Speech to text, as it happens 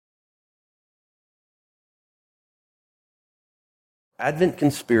Advent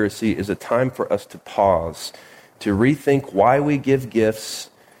Conspiracy is a time for us to pause, to rethink why we give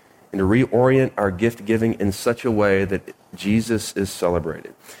gifts, and to reorient our gift giving in such a way that Jesus is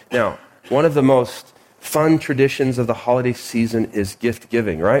celebrated. Now, one of the most fun traditions of the holiday season is gift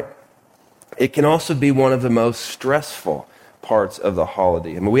giving, right? It can also be one of the most stressful parts of the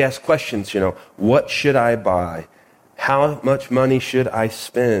holiday. I mean, we ask questions, what should I buy? How much money should I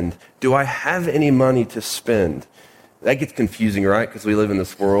spend? Do I have any money to spend? That gets confusing, right? Because we live in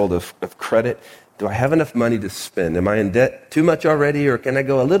this world of credit. Do I have enough money to spend? Am I in debt too much already, or can I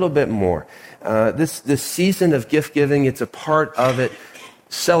go a little bit more? This season of gift giving, it's a part of it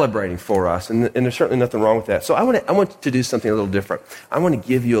celebrating for us, and there's certainly nothing wrong with that. So I want to do something a little different. I want to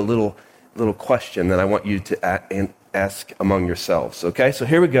give you a little question that I want you to ask among yourselves. Okay, so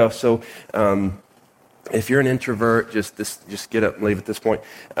here we go. So if you're an introvert, just get up and leave at this point.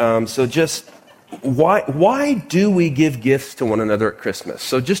 Why do we give gifts to one another at Christmas?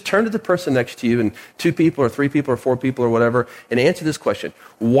 So just turn to the person next to you, and 2 people or 3 people or 4 people or whatever, and answer this question.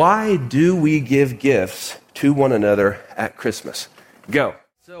 Why do we give gifts to one another at Christmas? Go.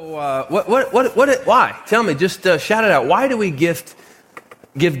 So why? Tell me, just shout it out. Why do we give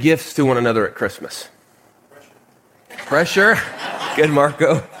gifts to one another at Christmas? Pressure? Good,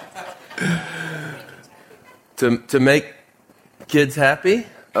 Marco. To make kids happy?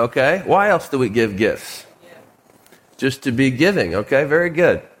 Okay. Why else do we give gifts? Just to be giving. Okay, very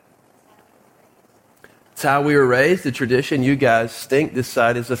good. It's how we were raised, the tradition. You guys stink. This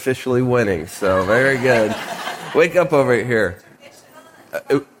side is officially winning. So very good. Wake up over here.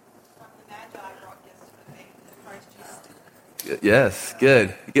 Yes,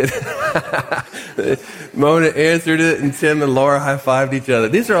 good. Mona answered it, and Tim and Laura high-fived each other.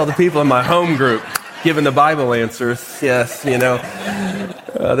 These are all the people in my home group giving the Bible answers. Yes,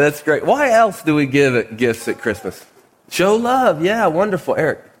 that's great. Why else do we give gifts at Christmas? Show love. Yeah, wonderful.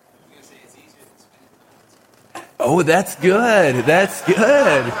 Eric. Oh, that's good. That's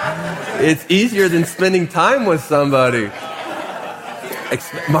good. It's easier than spending time with somebody.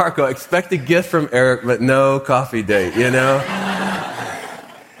 Marco, expect a gift from Eric, but no coffee date,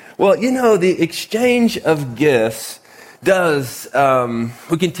 Well, the exchange of gifts does,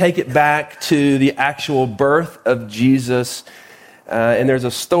 we can take it back to the actual birth of Jesus. And there's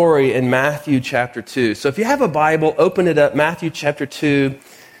a story in Matthew chapter 2. So if you have a Bible, open it up, Matthew chapter 2,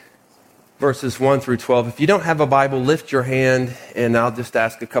 verses 1 through 12. If you don't have a Bible, lift your hand, and I'll just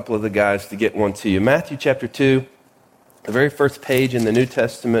ask a couple of the guys to get one to you. Matthew chapter 2. The very first page in the New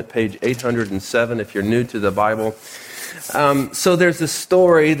Testament, page 807, if you're new to the Bible. So there's this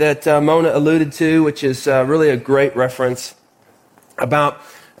story that Mona alluded to, which is really a great reference about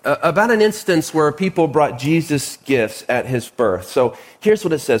an instance where people brought Jesus gifts at his birth. So here's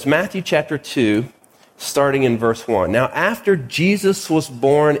what it says, Matthew chapter 2, starting in verse 1. Now after Jesus was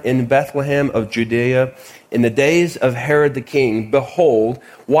born in Bethlehem of Judea, in the days of Herod the king, behold,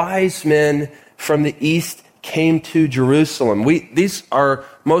 wise men from the east came to Jerusalem. These are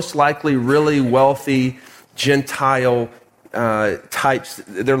most likely really wealthy Gentile types.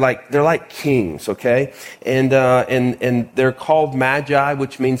 They're like kings, okay? And they're called magi,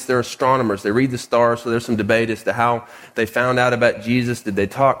 which means they're astronomers. They read the stars. So there's some debate as to how they found out about Jesus. Did they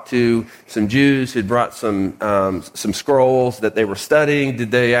talk to some Jews who'd brought some scrolls that they were studying? Did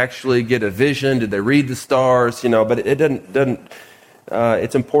they actually get a vision? Did they read the stars? But it doesn't.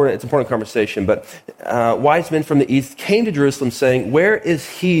 It's important. It's an important conversation. But wise men from the east came to Jerusalem saying, "Where is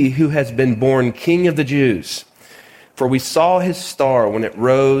he who has been born King of the Jews? For we saw his star when it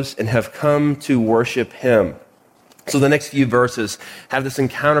rose and have come to worship him." So the next few verses have this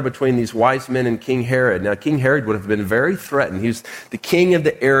encounter between these wise men and King Herod. Now, King Herod would have been very threatened. He was the king of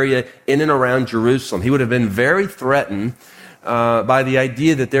the area in and around Jerusalem. He would have been very threatened by the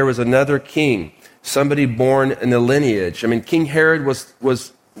idea that there was another king, somebody born in the lineage. I mean, King Herod was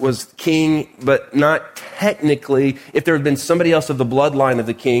king, but not technically. If there had been somebody else of the bloodline of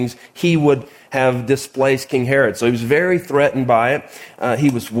the kings, he would have displaced King Herod. So he was very threatened by it. He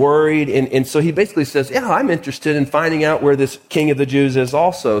was worried. And so he basically says, yeah, I'm interested in finding out where this king of the Jews is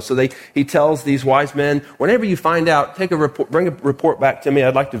also. So he tells these wise men, whenever you find out, bring a report back to me.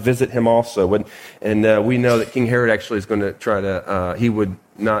 I'd like to visit him also. And we know that King Herod actually is going to try to, he would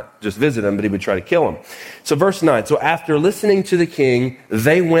not just visit him, but he would try to kill him. So verse 9, so after listening to the king,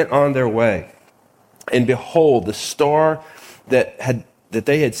 they went on their way. And behold, the star that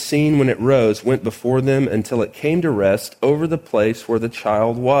they had seen when it rose went before them until it came to rest over the place where the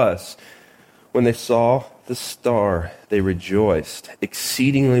child was. When they saw the star, they rejoiced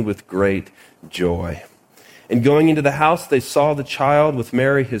exceedingly with great joy. And going into the house, they saw the child with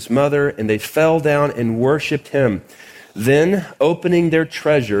Mary, his mother, and they fell down and worshipped him. Then, opening their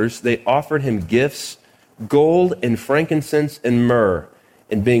treasures, they offered him gifts, gold and frankincense and myrrh.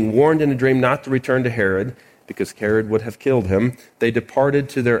 And being warned in a dream not to return to Herod, because Herod would have killed him, they departed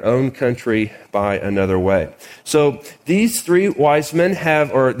to their own country by another way. So these three wise men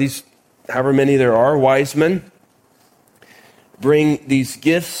these however many there are, wise men, bring these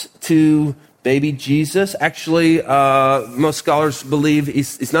gifts to baby Jesus. Actually, most scholars believe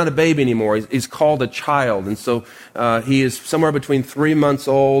he's not a baby anymore. He's called a child. And so he is somewhere between 3 months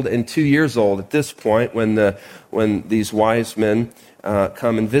old and 2 years old at this point when these wise men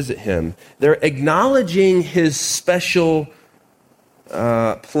come and visit him. They're acknowledging his special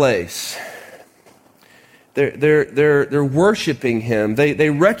place. They're worshiping him. They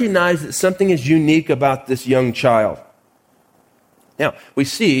recognize that something is unique about this young child. Now, we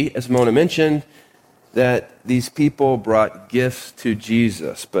see, as Mona mentioned, that these people brought gifts to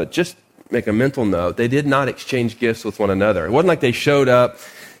Jesus. But just make a mental note, they did not exchange gifts with one another. It wasn't like they showed up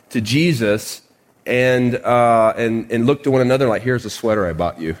to Jesus and looked to one another like, here's a sweater I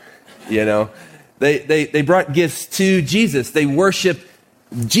bought you. You know, they brought gifts to Jesus. They worshiped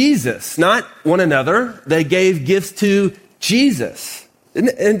Jesus, not one another. They gave gifts to Jesus.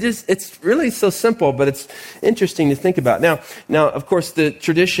 And just, it's really so simple, but it's interesting to think about. Now, of course, the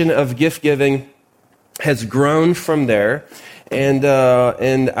tradition of gift giving has grown from there, and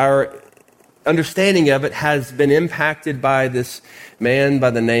our understanding of it has been impacted by this man by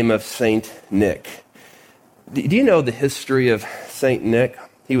the name of Saint Nick. Do you know the history of Saint Nick?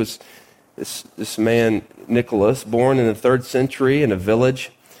 He was this man, Nicholas, born in the 3rd century in a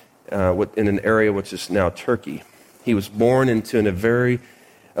village in an area which is now Turkey. He was born into a very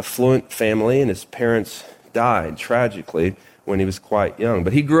affluent family, and his parents died tragically when he was quite young.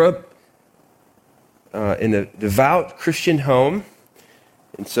 But he grew up in a devout Christian home,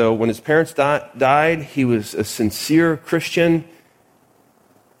 and so when his parents died, he was a sincere Christian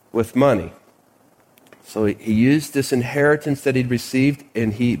with money. So he used this inheritance that he'd received,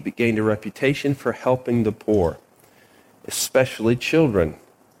 and he gained a reputation for helping the poor, especially children.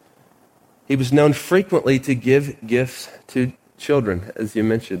 He was known frequently to give gifts to children, as you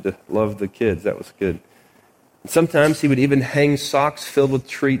mentioned, to love the kids. That was good. And sometimes he would even hang socks filled with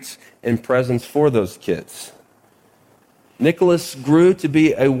treats and presents for those kids. Nicholas grew to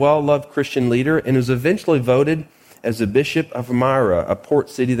be a well-loved Christian leader and was eventually voted as the Bishop of Myra, a port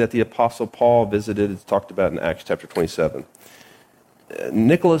city that the Apostle Paul visited. It's talked about in Acts chapter 27.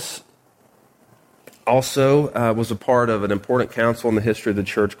 Nicholas also was a part of an important council in the history of the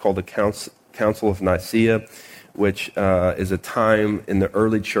church called the Council of Nicaea, which is a time in the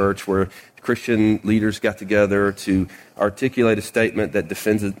early church where Christian leaders got together to articulate a statement that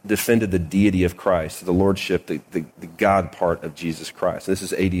defended the deity of Christ, the lordship, the God part of Jesus Christ. And this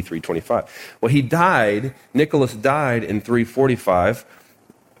is AD 325. Well, Nicholas died in 345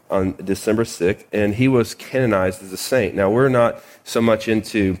 on December 6th, and he was canonized as a saint. Now, we're not so much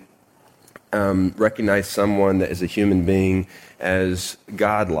into recognize someone that is a human being as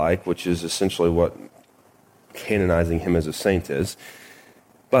godlike, which is essentially what canonizing him as a saint is.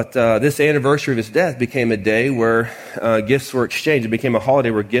 But this anniversary of his death became a day where gifts were exchanged. It became a holiday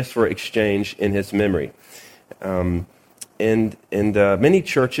where gifts were exchanged in his memory. And many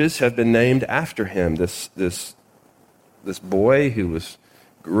churches have been named after him. This boy who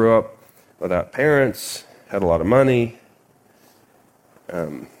grew up without parents, had a lot of money.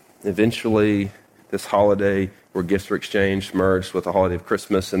 Eventually, this holiday where gifts were exchanged merged with the holiday of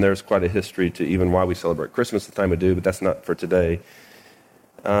Christmas, and there's quite a history to even why we celebrate Christmas the time we do, but that's not for today.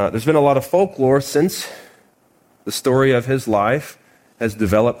 There's been a lot of folklore since the story of his life has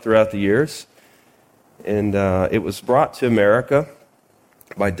developed throughout the years, and it was brought to America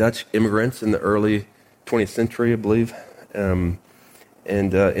by Dutch immigrants in the early 20th century, I believe.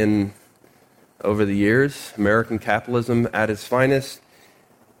 Over the years, American capitalism at its finest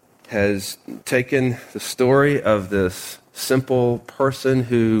has taken the story of this simple person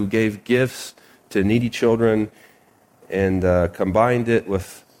who gave gifts to needy children and combined it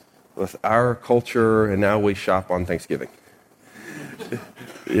with our culture, and now we shop on Thanksgiving.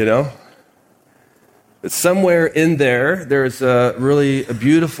 You know? But somewhere in there's really a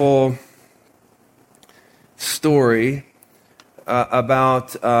beautiful story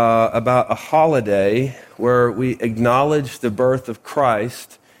about a holiday where we acknowledge the birth of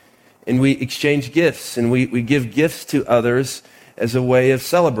Christ, and we exchange gifts, and we give gifts to others as a way of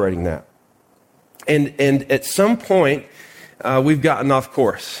celebrating that. And at some point, we've gotten off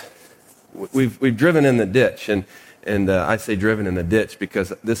course. We've driven in the ditch, and I say driven in the ditch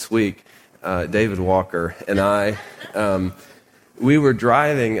because this week, David Walker and I, we were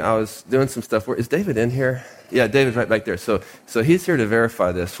driving. I was doing some stuff. Is David in here? Yeah, David's right back there. So he's here to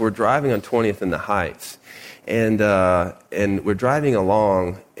verify this. We're driving on 20th in the Heights, and we're driving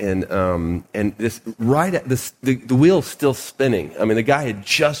along, and the wheel's still spinning. I mean, the guy had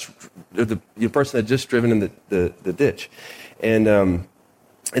the person had just driven in the ditch, and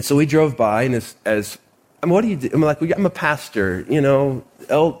so we drove by, and what do you do? I'm like, I'm a pastor,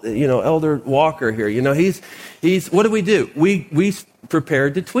 Elder Walker here. He's. What do? We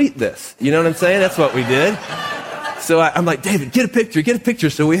prepared to tweet this. You know what I'm saying? That's what we did. So I'm like, David, get a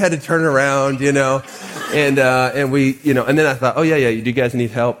picture. So we had to turn around, and we, and then I thought, oh yeah, do you guys need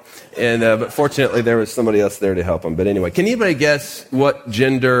help? And but fortunately, there was somebody else there to help them. But anyway, can anybody guess what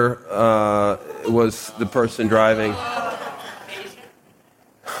gender was the person driving?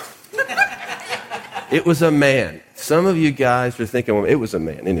 It was a man. Some of you guys are thinking, well, it was a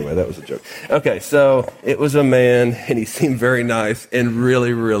man. Anyway, that was a joke. Okay, so it was a man, and he seemed very nice and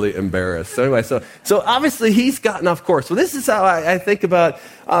really, really embarrassed. So anyway, so obviously he's gotten off course. Well, this is how I think about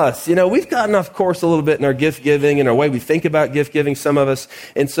us. We've gotten off course a little bit in our gift giving and our way we think about gift giving, some of us.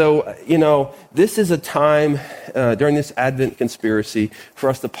 And so, this is a time during this Advent conspiracy for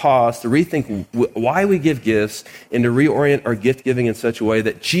us to pause, to rethink why we give gifts, and to reorient our gift giving in such a way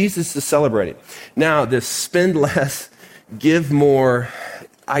that Jesus is celebrating. Now, this spend less, give more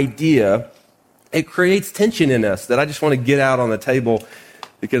idea, it creates tension in us that I just want to get out on the table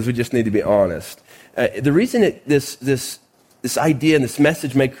because we just need to be honest. The reason this idea and this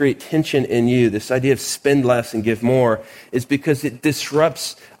message may create tension in you, this idea of spend less and give more, is because it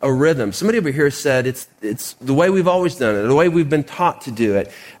disrupts a rhythm. Somebody over here said it's the way we've always done it, the way we've been taught to do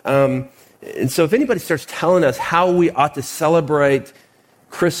it. And so if anybody starts telling us how we ought to celebrate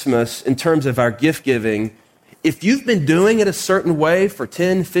Christmas in terms of our gift giving, if you've been doing it a certain way for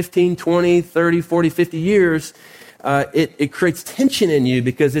 10, 15, 20, 30, 40, 50 years, it creates tension in you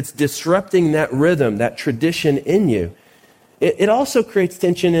because it's disrupting that rhythm, that tradition in you. It also creates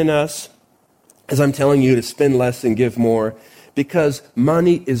tension in us, as I'm telling you, to spend less and give more, because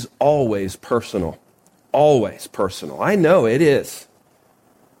money is always personal. Always personal. I know it is.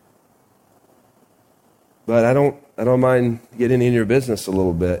 But I don't mind getting in your business a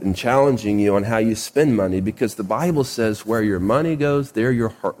little bit and challenging you on how you spend money, because the Bible says where your money goes, there your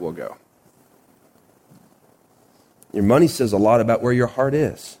heart will go. Your money says a lot about where your heart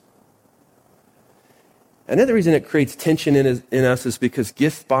is. Another reason it creates tension in us is because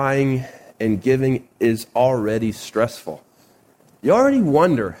gift buying and giving is already stressful. You already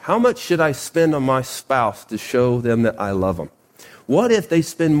wonder, how much should I spend on my spouse to show them that I love them? What if they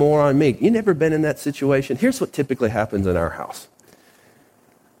spend more on me? You never been in that situation? Here's what typically happens in our house.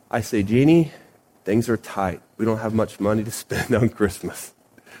 I say, Jeannie, things are tight. We don't have much money to spend on Christmas.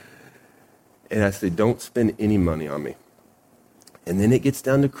 And I say, don't spend any money on me. And then it gets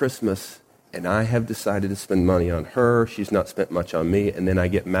down to Christmas, and I have decided to spend money on her. She's not spent much on me, and then I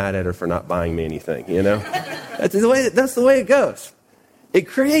get mad at her for not buying me anything, That's the way it goes. It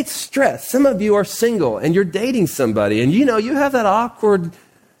creates stress. Some of you are single, and you're dating somebody, and you have that awkward,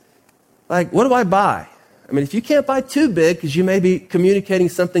 like, what do I buy? I mean, if you can't buy too big because you may be communicating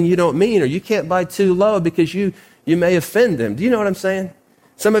something you don't mean, or you can't buy too low because you may offend them. Do you know what I'm saying?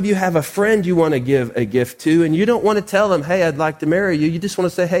 Some of you have a friend you want to give a gift to, and you don't want to tell them, hey, I'd like to marry you. You just want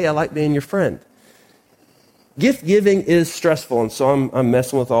to say, hey, I like being your friend. Gift giving is stressful, and so I'm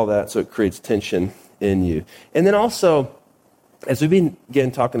messing with all that, so it creates tension in you. And then also, as we've been again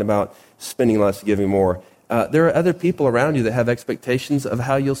talking about spending less, giving more, there are other people around you that have expectations of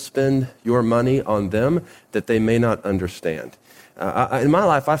how you'll spend your money on them that they may not understand. In my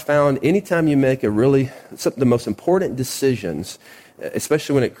life, I found anytime you make the most important decisions,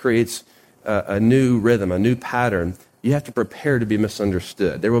 especially when it creates a new rhythm, a new pattern, you have to prepare to be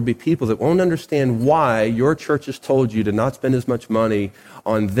misunderstood. There will be people that won't understand why your church has told you to not spend as much money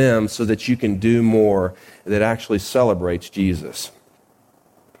on them so that you can do more that actually celebrates Jesus.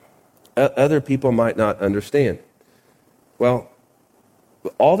 Other people might not understand. Well,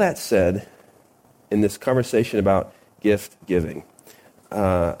 all that said, in this conversation about gift giving,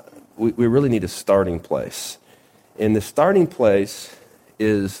 we really need a starting place. And the starting place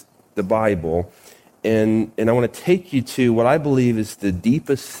is the Bible. And I want to take you to what I believe is the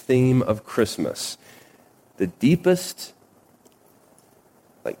deepest theme of Christmas. The deepest,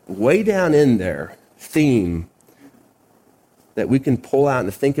 like way down in there, theme that we can pull out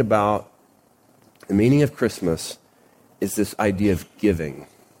and think about the meaning of Christmas is this idea of giving.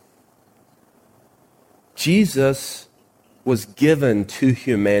 Jesus was given to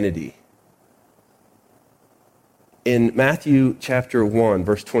humanity. In Matthew chapter 1,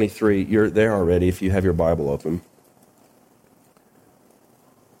 verse 23, you're there already if you have your Bible open.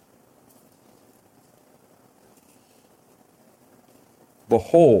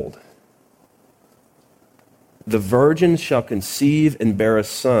 Behold, the virgin shall conceive and bear a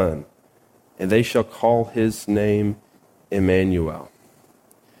son, and they shall call his name Emmanuel.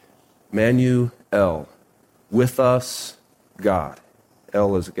 Emmanuel, with us, God.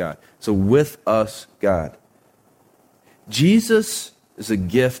 El is God. So with us, God. Jesus is a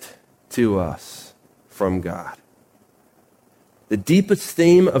gift to us from God. The deepest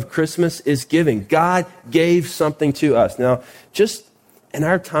theme of Christmas is giving. God gave something to us. Now, just in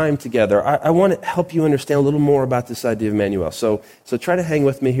our time together, I want to help you understand a little more about this idea of Emmanuel. So try to hang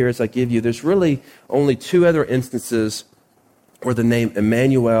with me here as I give you. There's really only two other instances where the name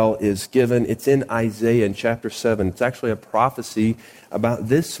Emmanuel is given. It's in Isaiah in chapter 7. It's actually a prophecy about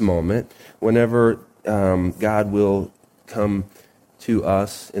this moment whenever God will come to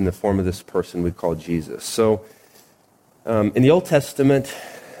us in the form of this person we call Jesus. So in the Old Testament,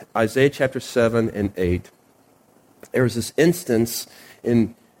 Isaiah chapter 7 and 8, there was this instance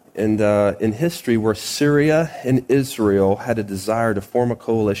in history where Syria and Israel had a desire to form a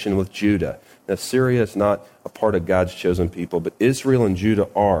coalition with Judah. Now, Syria is not a part of God's chosen people, but Israel and Judah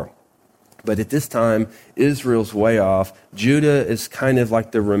are. But at this time, Israel's way off. Judah is kind of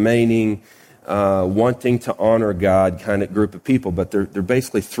like the remaining wanting to honor God kind of group of people, but they're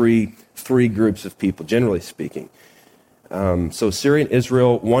basically three groups of people, generally speaking. So Syria and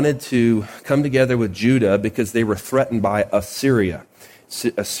Israel wanted to come together with Judah because they were threatened by Assyria.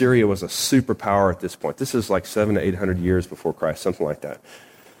 Assyria was a superpower at this point. This is like 700 to 800 years before Christ, something like that.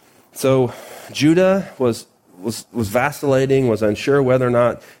 So Judah was vacillating, was unsure whether or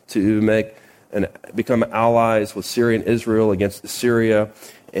not to become allies with Syria and Israel against Assyria,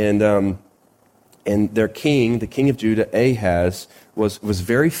 and their king, the king of Judah, Ahaz, was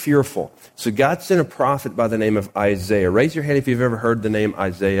very fearful. So God sent a prophet by the name of Isaiah. Raise your hand if you've ever heard the name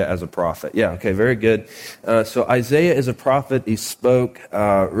Isaiah as a prophet. Yeah, okay, very good. So Isaiah is a prophet. He spoke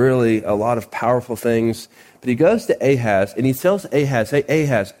really a lot of powerful things. But he goes to Ahaz, and he tells Ahaz, hey,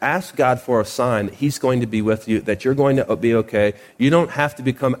 Ahaz, ask God for a sign that he's going to be with you, that you're going to be okay. You don't have to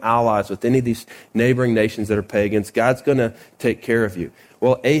become allies with any of these neighboring nations that are pagans. God's going to take care of you.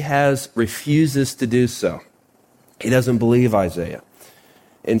 Well, Ahaz refuses to do so. He doesn't believe Isaiah.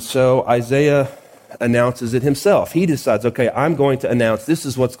 And so Isaiah announces it himself. He decides, okay, I'm going to announce this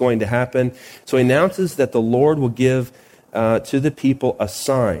is what's going to happen. So he announces that the Lord will give to the people a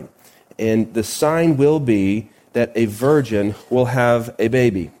sign. And the sign will be that a virgin will have a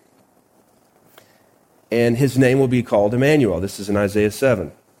baby. And his name will be called Emmanuel. This is in Isaiah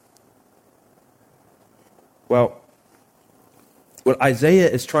 7. Well, what Isaiah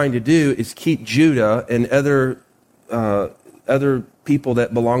is trying to do is keep Judah and other people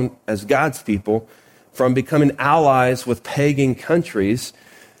that belong as God's people from becoming allies with pagan countries,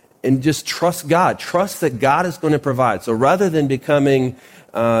 and just trust God. Trust that God is going to provide. So rather than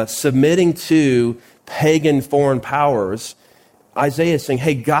submitting to pagan foreign powers, Isaiah is saying,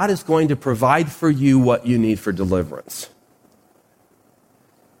 hey, God is going to provide for you what you need for deliverance.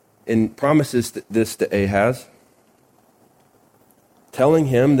 And promises this to Ahaz, telling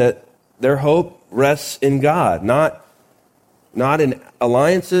him that their hope rests in God, not in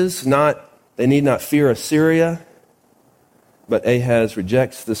alliances, they need not fear Assyria. But Ahaz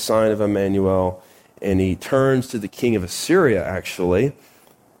rejects the sign of Emmanuel, and he turns to the king of Assyria, actually,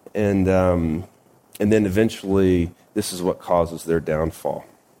 and then eventually this is what causes their downfall.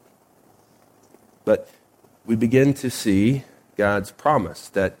 But we begin to see God's promise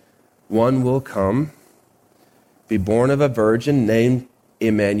that one will come, be born of a virgin named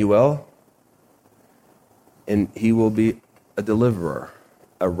Emmanuel, and he will be a deliverer,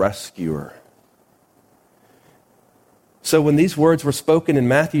 a rescuer. So when these words were spoken in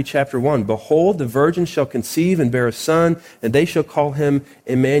Matthew chapter 1, behold, the virgin shall conceive and bear a son, and they shall call him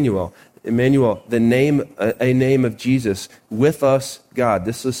Emmanuel. Emmanuel, a name of Jesus, with us, God.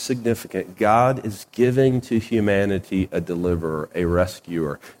 This is significant. God is giving to humanity a deliverer, a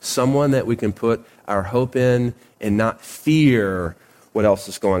rescuer, someone that we can put our hope in and not fear what else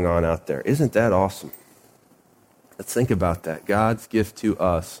is going on out there. Isn't that awesome? Let's think about that. God's gift to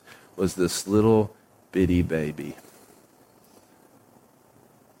us was this little bitty baby,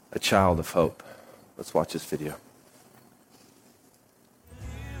 a child of hope. Let's watch this video.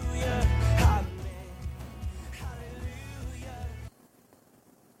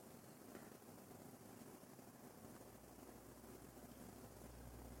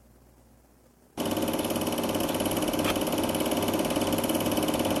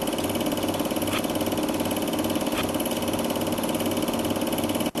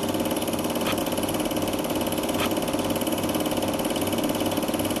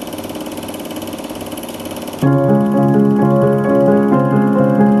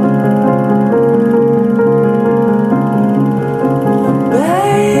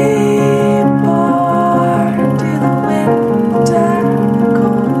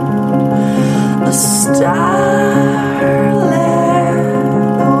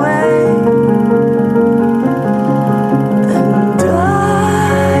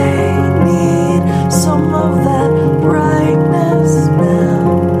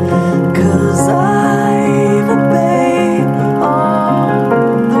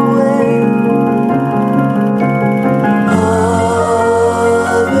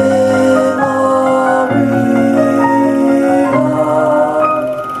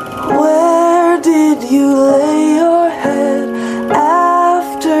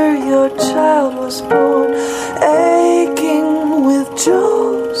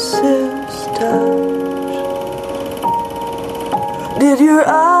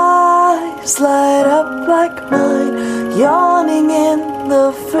 eyes light up like mine, yawning in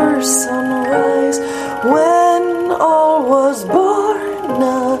the first sunrise, when all was born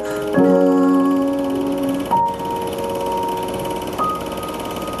anew.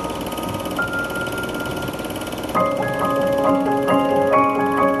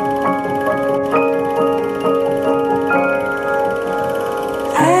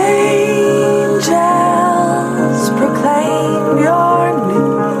 Angels proclaim your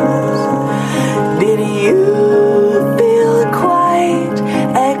news. Did you feel quite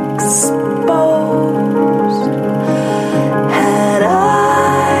exposed? Had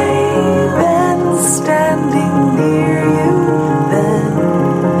I been standing near you then,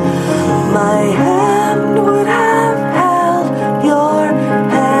 my hand would have held your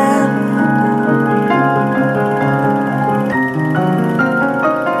hand.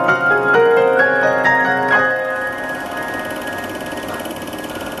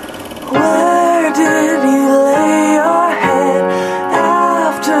 Where did you lay your head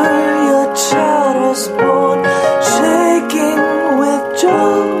after your child was born, shaking with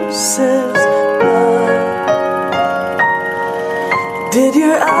Joseph's blood? Did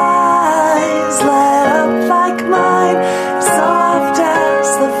your eyes light up like mine, soft as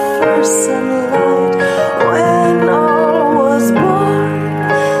the first sunlight, when all was born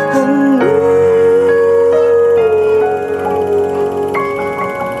anew?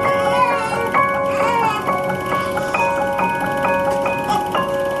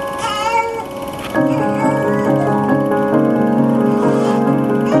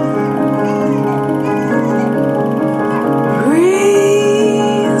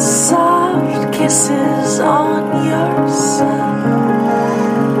 Breathe soft kisses on your son.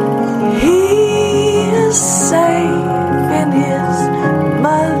 He is safe in his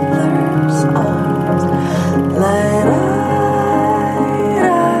mother's arms. Light,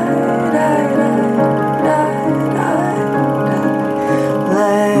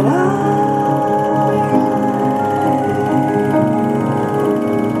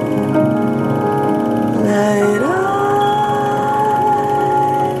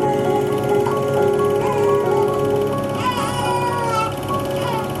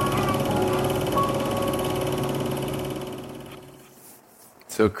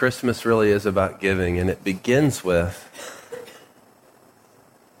 So Christmas really is about giving, and it begins with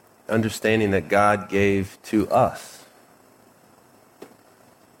understanding that God gave to us.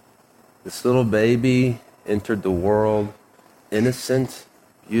 This little baby entered the world innocent,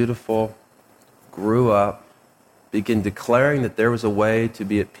 beautiful, grew up, began declaring that there was a way to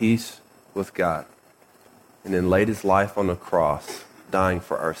be at peace with God, and then laid his life on the cross, dying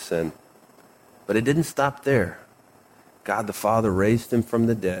for our sin. But it didn't stop there. God the Father raised him from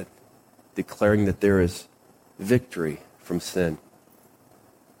the dead, declaring that there is victory from sin.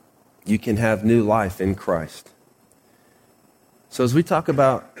 You can have new life in Christ. So as we talk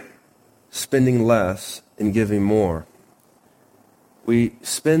about spending less and giving more, we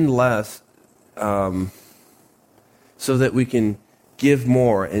spend less so that we can give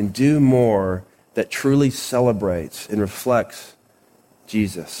more and do more that truly celebrates and reflects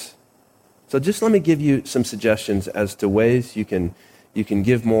Jesus. So just let me give you some suggestions as to ways you can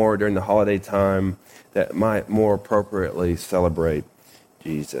give more during the holiday time that might more appropriately celebrate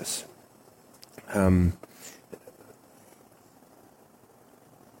Jesus.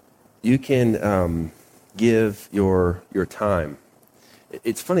 You can give your time.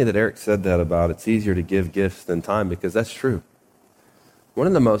 It's funny that Eric said that about it's easier to give gifts than time, because that's true. One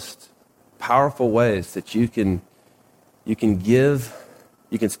of the most powerful ways that you can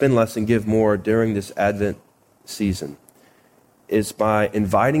spend less and give more during this Advent season is by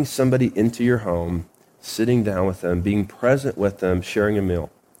inviting somebody into your home, sitting down with them, being present with them, sharing a meal.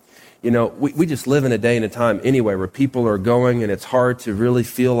 You know, we just live in a day and a time anyway where people are going and it's hard to really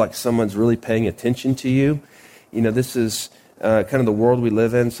feel like someone's really paying attention to you. You know, this is kind of the world we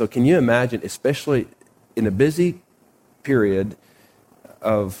live in. So can you imagine, especially in a busy period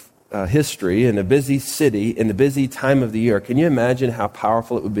of history, in a busy city, in the busy time of the year, can you imagine how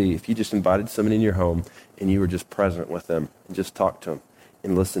powerful it would be if you just invited somebody in your home and you were just present with them and just talked to them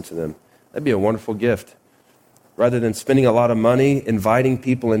and listened to them? That'd be a wonderful gift. Rather than spending a lot of money inviting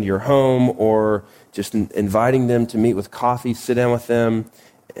people into your home or just inviting them to meet with coffee, sit down with them,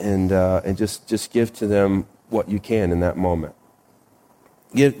 and just give to them what you can in that moment.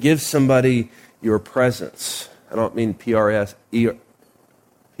 Give somebody your presence. I don't mean P-R-E-S-E-N-T-S.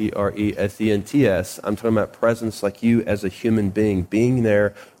 I'm talking about presence like you as a human being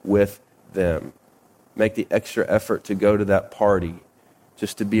there with them. Make the extra effort to go to that party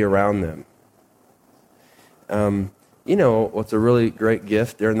just to be around them. You know what's a really great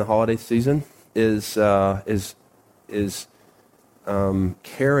gift during the holiday season is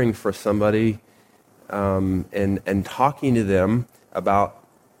caring for somebody and talking to them about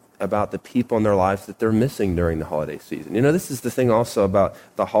the people in their lives that they're missing during the holiday season. You know, this is the thing also about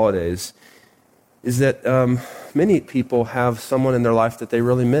the holidays, is that many people have someone in their life that they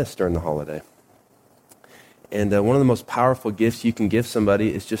really miss during the holiday. And one of the most powerful gifts you can give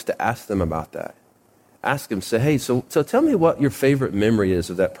somebody is just to ask them about that. Ask them, say, hey, so tell me what your favorite memory is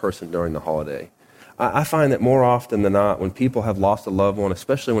of that person during the holiday. I find that more often than not, when people have lost a loved one,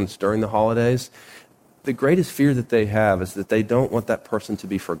 especially when it's during the holidays, the greatest fear that they have is that they don't want that person to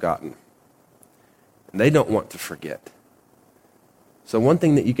be forgotten. And they don't want to forget. So one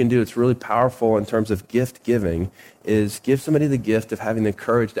thing that you can do that's really powerful in terms of gift giving is give somebody the gift of having the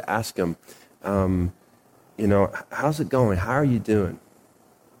courage to ask them, you know, how's it going? How are you doing?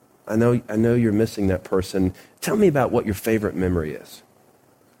 I know you're missing that person. Tell me about what your favorite memory is.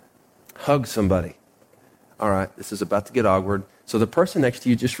 Hug somebody. All right, this is about to get awkward. So the person next to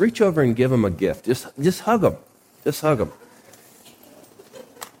you, just reach over and give them a gift. Just hug them. Just hug them.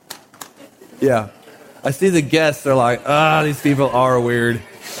 Yeah. I see the guests, they're like, these people are weird.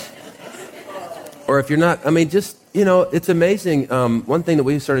 Or if you're not, I mean, just, you know, it's amazing. One thing that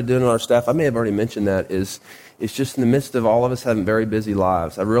we started doing on our staff, I may have already mentioned that, is it's just in the midst of all of us having very busy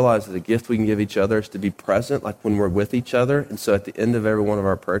lives. I realize that a gift we can give each other is to be present, like when we're with each other. And so at the end of every one of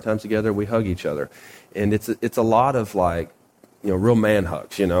our prayer times together, we hug each other. And it's a lot of like, you know, real man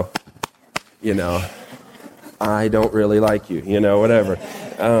hugs, you know, I don't really like you, you know, whatever.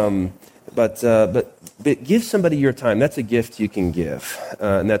 But give somebody your time. That's a gift you can give,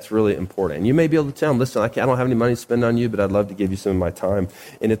 and that's really important. And you may be able to tell them, listen, I don't have any money to spend on you, but I'd love to give you some of my time.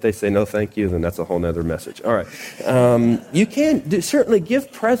 And if they say no, thank you, then that's a whole other message. All right. You can certainly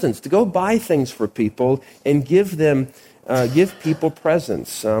give presents, to go buy things for people and give people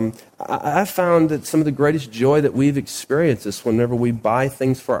presents. I found that some of the greatest joy that we've experienced is whenever we buy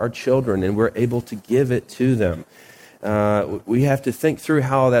things for our children and we're able to give it to them. We have to think through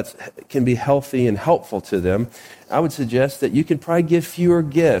how that can be healthy and helpful to them. I would suggest that you can probably give fewer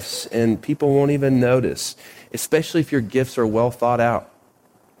gifts and people won't even notice, especially if your gifts are well thought out.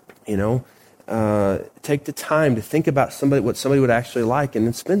 You know, take the time to think about what somebody would actually like and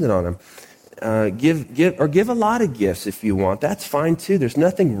then spend it on them. Give a lot of gifts if you want. That's fine too. There's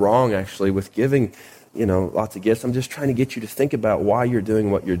nothing wrong actually with giving, you know, lots of gifts. I'm just trying to get you to think about why you're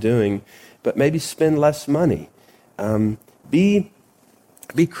doing what you're doing, but maybe spend less money. Be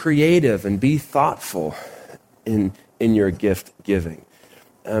creative and be thoughtful in your gift giving.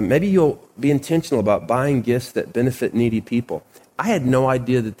 Maybe you'll be intentional about buying gifts that benefit needy people. I had no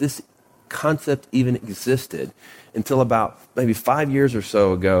idea that this concept even existed until about maybe 5 years or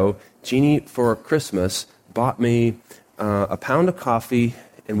so ago. Jeannie, for Christmas, bought me a pound of coffee,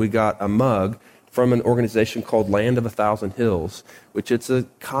 and we got a mug from an organization called Land of a Thousand Hills, which it's a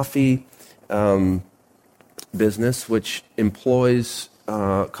coffee business which employs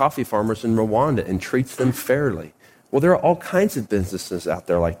coffee farmers in Rwanda and treats them fairly. Well, there are all kinds of businesses out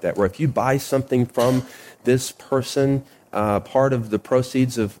there like that, where if you buy something from this person, part of the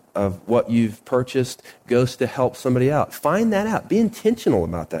proceeds of what you've purchased goes to help somebody out. Find that out. Be intentional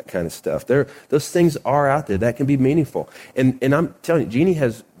about that kind of stuff. Those things are out there. That can be meaningful. And I'm telling you, Jeannie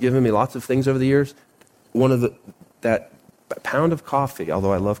has given me lots of things over the years. One of that pound of coffee,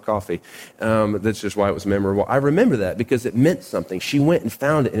 although I love coffee, that's just why it was memorable. I remember that because it meant something. She went and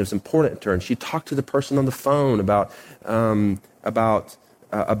found it, and it was important to her. And she talked to the person on the phone about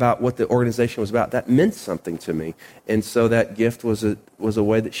what the organization was about. That meant something to me. And so that gift was a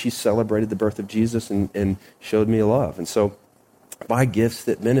way that she celebrated the birth of Jesus and showed me love. And so buy gifts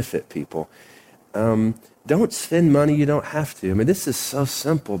that benefit people. Don't spend money you don't have to. I mean, this is so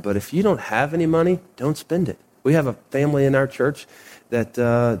simple, but if you don't have any money, don't spend it. We have a family in our church that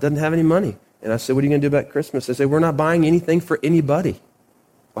doesn't have any money. And I said, what are you going to do about Christmas? They say, we're not buying anything for anybody.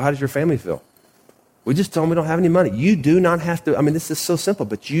 Well, how does your family feel? We just told them we don't have any money. You do not have to. I mean, this is so simple,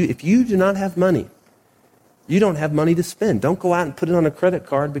 but if you do not have money, you don't have money to spend. Don't go out and put it on a credit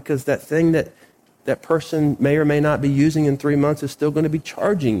card, because that thing that person may or may not be using in 3 months is still going to be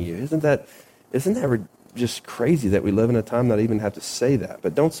charging you. Isn't that just crazy that we live in a time that I even have to say that?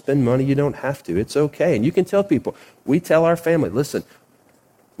 But don't spend money you don't have to. It's okay. And you can tell people. We tell our family, listen,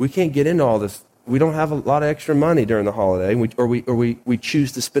 we can't get into all this. We don't have a lot of extra money during the holiday, or we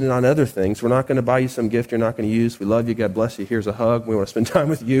choose to spend it on other things. We're not going to buy you some gift you're not going to use. We love you. God bless you. Here's a hug. We want to spend time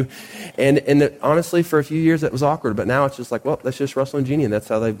with you. And honestly, for a few years, that was awkward. But now it's just like, well, that's just Russell and Jeannie, and that's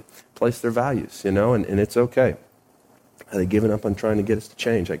how they place their values, you know, and it's okay. They've given up on trying to get us to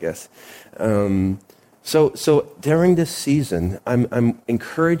change, I guess. So during this season, I'm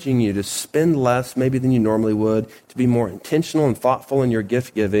encouraging you to spend less maybe than you normally would, to be more intentional and thoughtful in your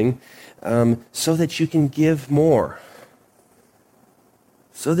gift giving, so that you can give more.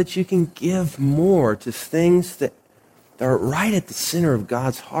 So that you can give more to things that are right at the center of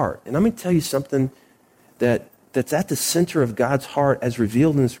God's heart. And I'm going to tell you something that's at the center of God's heart as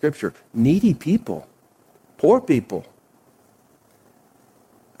revealed in the Scripture. Needy people, poor people.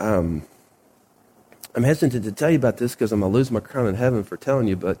 I'm hesitant to tell you about this because I'm going to lose my crown in heaven for telling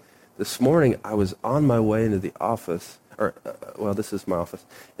you, but this morning I was on my way into the office, this is my office,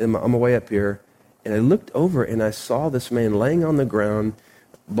 and on my way up here, and I looked over and I saw this man laying on the ground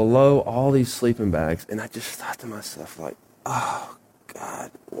below all these sleeping bags, and I just thought to myself, like, oh,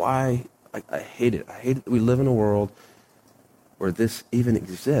 God, why? I hate it. I hate it that we live in a world where this even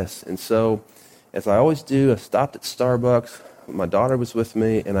exists. And so, as I always do, I stopped at Starbucks. My daughter was with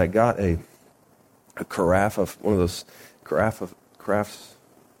me, and I got a carafe of one of those carafes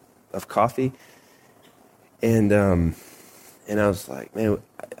of coffee, and I was like, man,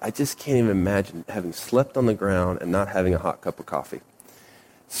 I just can't even imagine having slept on the ground and not having a hot cup of coffee.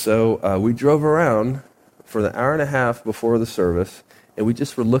 So we drove around for the hour and a half before the service, and we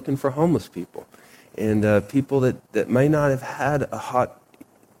just were looking for homeless people and people that may not have had a hot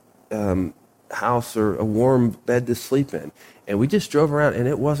house or a warm bed to sleep in. And we just drove around, and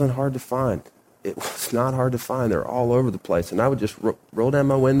it wasn't hard to find. It was not hard to find. They're all over the place. And I would just roll down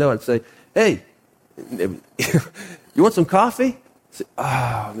my window and say, hey, you want some coffee? Say,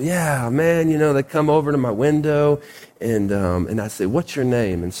 oh, yeah, man. They come over to my window, and I say, what's your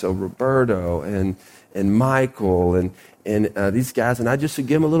name? And so Roberto and Michael and these guys, and I just would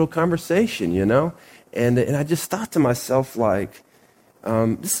give them a little conversation, And I just thought to myself, like,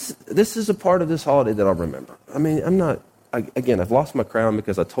 this is a part of this holiday that I'll remember. I mean, I've lost my crown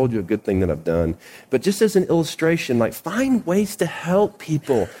because I told you a good thing that I've done. But just as an illustration, like, find ways to help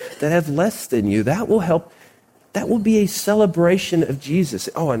people that have less than you. That will help. That will be a celebration of Jesus.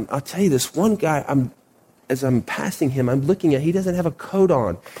 Oh, and I'll tell you this, one guy, as I'm passing him, I'm looking at, he doesn't have a coat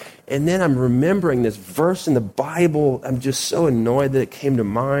on. And then I'm remembering this verse in the Bible. I'm just so annoyed that it came to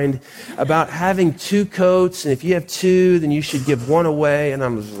mind about having two coats. And if you have two, then you should give one away. And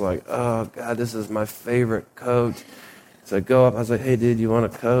I'm just like, oh, God, this is my favorite coat. So I go up, I was like, hey, dude, you want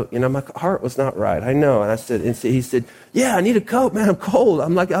a coat? My heart was not right. I know. And he said, yeah, I need a coat, man. I'm cold.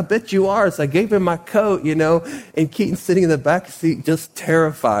 I'm like, I bet you are. So I gave him my coat, and Keaton's sitting in the back seat just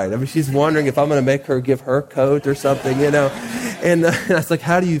terrified. I mean, she's wondering if I'm going to make her give her coat or something, And I was like,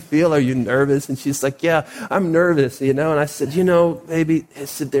 how do you feel? Are you nervous? And she's like, yeah, I'm nervous, And I said, baby,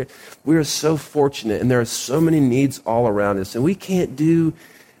 we are so fortunate, and there are so many needs all around us, and we can't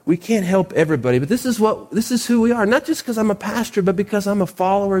help everybody, but this is who we are. Not just because I'm a pastor, but because I'm a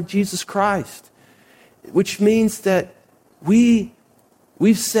follower of Jesus Christ. Which means that we've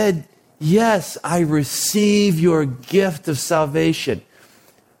said, yes, I receive your gift of salvation.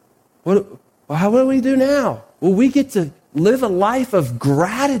 What do we do now? Well, we get to live a life of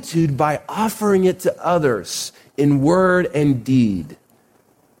gratitude by offering it to others in word and deed.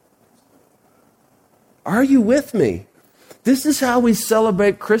 Are you with me? This is how we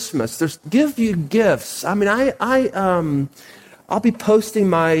celebrate Christmas. Give you gifts. I mean, I'll be posting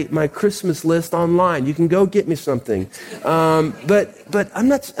my Christmas list online. You can go get me something.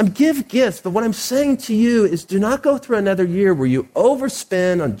 But give gifts. But what I'm saying to you is, do not go through another year where you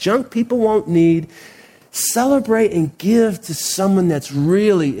overspend on junk people won't need. Celebrate and give to someone that's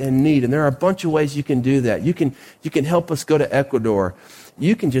really in need. And there are a bunch of ways you can do that. You can help us go to Ecuador.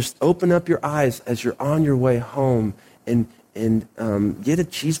 You can just open up your eyes as you're on your way home and get a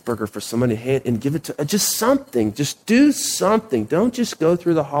cheeseburger for somebody and give it to just something. Just do something. Don't just go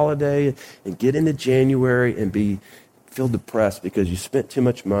through the holiday and get into January and feel depressed because you spent too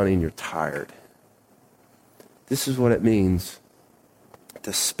much money and you're tired. This is what it means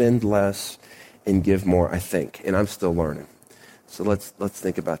to spend less and give more, I think. And I'm still learning. So let's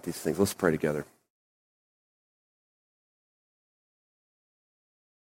think about these things. Let's pray together.